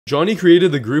Johnny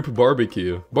created the group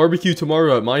barbecue. Barbecue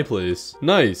tomorrow at my place.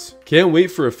 Nice. Can't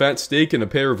wait for a fat steak and a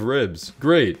pair of ribs.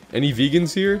 Great. Any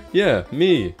vegans here? Yeah,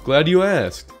 me. Glad you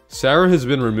asked. Sarah has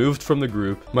been removed from the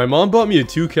group. My mom bought me a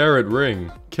 2-carat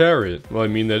ring. Carrot. Well, I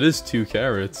mean, that is 2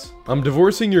 carrots. I'm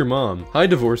divorcing your mom. Hi,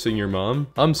 divorcing your mom.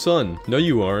 I'm son. No,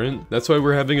 you aren't. That's why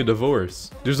we're having a divorce.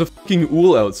 There's a fucking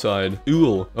ool outside.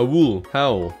 Ool. A wool.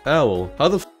 Howl. Owl. How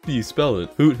the f do you spell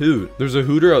it? Hoot hoot. There's a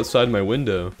hooter outside my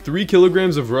window. 3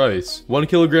 kilograms of rice. 1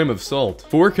 kilogram of salt.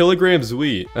 4 kilograms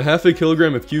wheat. A half a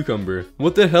kilogram of cucumber.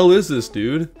 What the hell is this,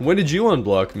 dude? When did you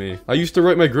unblock me? I used to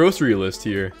write my grocery list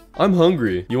here. I'm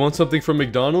hungry. You want something from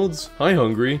McDonald's? Hi,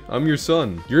 hungry. I'm your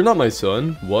son. You're not my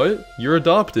son. What? You're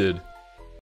adopted.